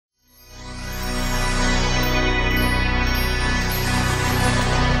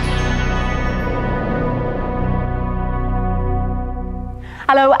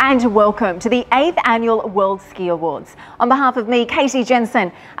Hello and welcome to the 8th Annual World Ski Awards. On behalf of me, Katie Jensen,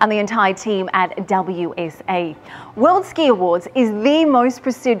 and the entire team at WSA, World Ski Awards is the most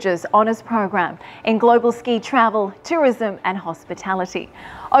prestigious honours program in global ski travel, tourism and hospitality.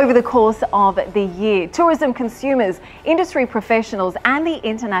 Over the course of the year, tourism consumers, industry professionals and the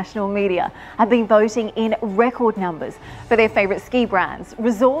international media have been voting in record numbers for their favourite ski brands,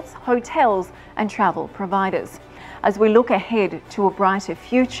 resorts, hotels and travel providers. As we look ahead to a brighter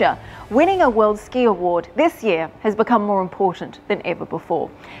future, winning a World Ski Award this year has become more important than ever before.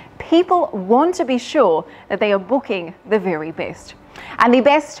 People want to be sure that they are booking the very best. And the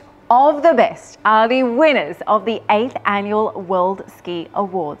best of the best are the winners of the 8th Annual World Ski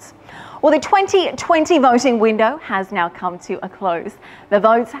Awards. Well, the 2020 voting window has now come to a close. The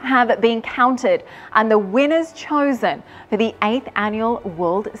votes have been counted and the winners chosen for the 8th Annual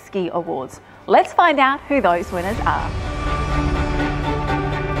World Ski Awards. Let's find out who those winners are.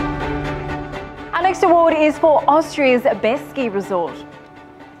 Our next award is for Austria's best ski resort.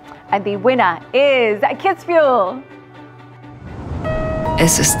 And the winner is Kitzbühel.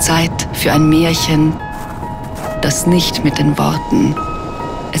 Es ist Zeit für ein Märchen, das nicht mit den Worten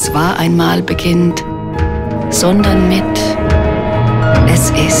 "Es war einmal" beginnt, sondern mit "Es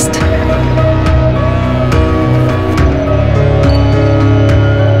ist".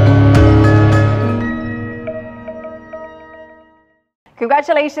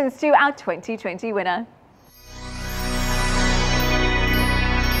 Congratulations to our 2020 winner.